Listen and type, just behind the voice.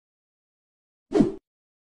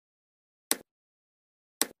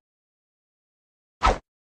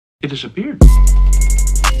It disappeared.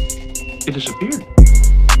 It disappeared.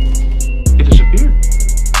 It disappeared.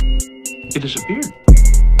 It disappeared.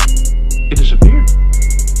 It disappeared.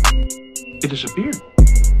 It disappeared.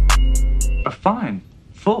 A fine,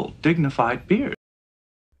 full, dignified beard.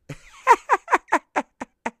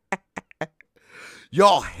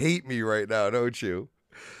 Y'all hate me right now, don't you?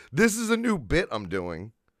 This is a new bit I'm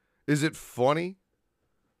doing. Is it funny?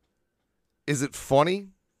 Is it funny?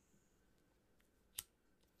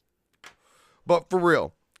 But for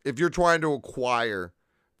real, if you're trying to acquire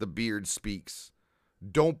the Beard Speaks,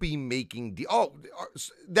 don't be making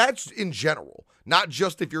that's in general, not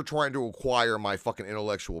just if you're trying to acquire my fucking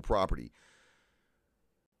intellectual property.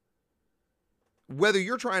 Whether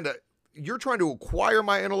you're trying to acquire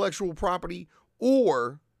my intellectual property,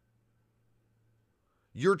 or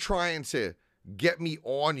you're trying to get me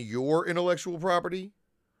on your intellectual property,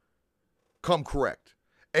 come correct.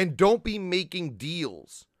 And don't be making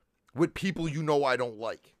deals with people you know I don't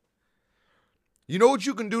like. You know what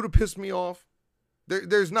you can do to piss me off?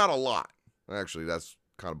 There's not a lot. Actually, that's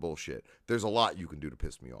kind of bullshit. There's a lot you can do to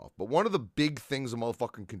piss me off. But one of the big things a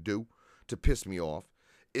motherfucker can do to piss me off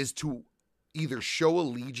is to either show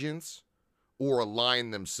allegiance or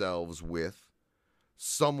align themselves with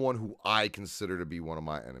someone who I consider to be one of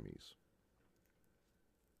my enemies.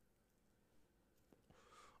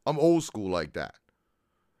 I'm old school like that.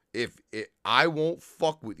 I won't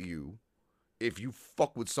fuck with you if you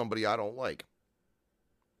fuck with somebody I don't like.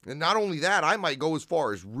 And not only that, I might go as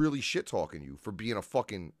far as really shit-talking you for being a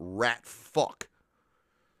fucking rat fuck.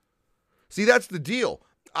 See, that's the deal.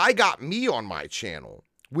 I got me on my channel.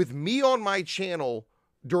 With me on my channel,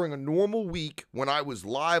 during a normal week, when I was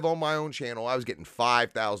live on my own channel, I was getting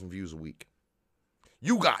 5,000 views a week.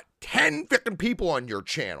 You got 10 fucking people on your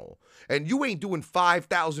channel, and you ain't doing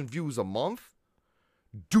 5,000 views a month?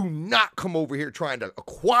 Do not come over here trying to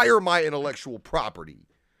acquire my intellectual property.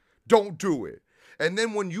 Don't do it. And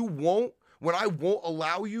then when I won't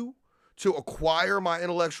allow you to acquire my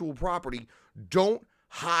intellectual property, don't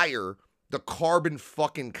hire the carbon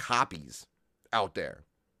fucking copies out there.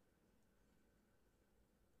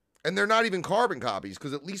 And they're not even carbon copies,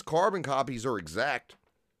 because at least carbon copies are exact.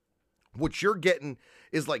 What you're getting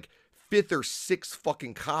is like 5th or 6th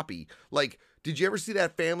fucking copy. Like, did you ever see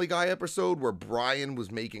that Family Guy episode where Brian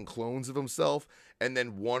was making clones of himself, and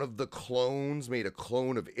then one of the clones made a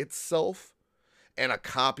clone of itself, and a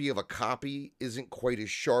copy of a copy isn't quite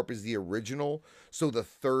as sharp as the original, so the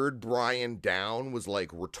third Brian down was like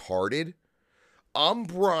retarded? I'm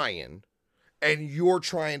Brian, and you're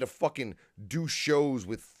trying to fucking do shows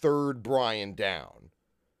with third Brian down.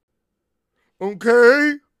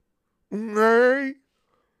 Okay?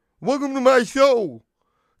 Welcome to my show.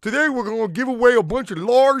 Today we're going to give away a bunch of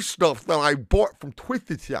large stuff that I bought from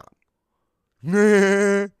Twisted Shop.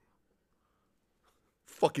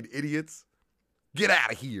 Fucking idiots. Get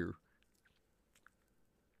out of here.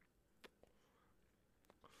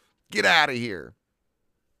 Get out of here.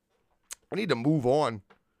 I need to move on.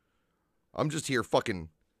 I'm just here fucking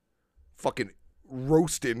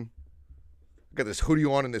roasting. Got this hoodie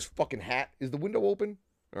on and this fucking hat. Is the window open?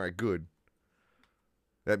 All right, good.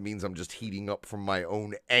 That means I'm just heating up from my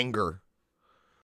own anger.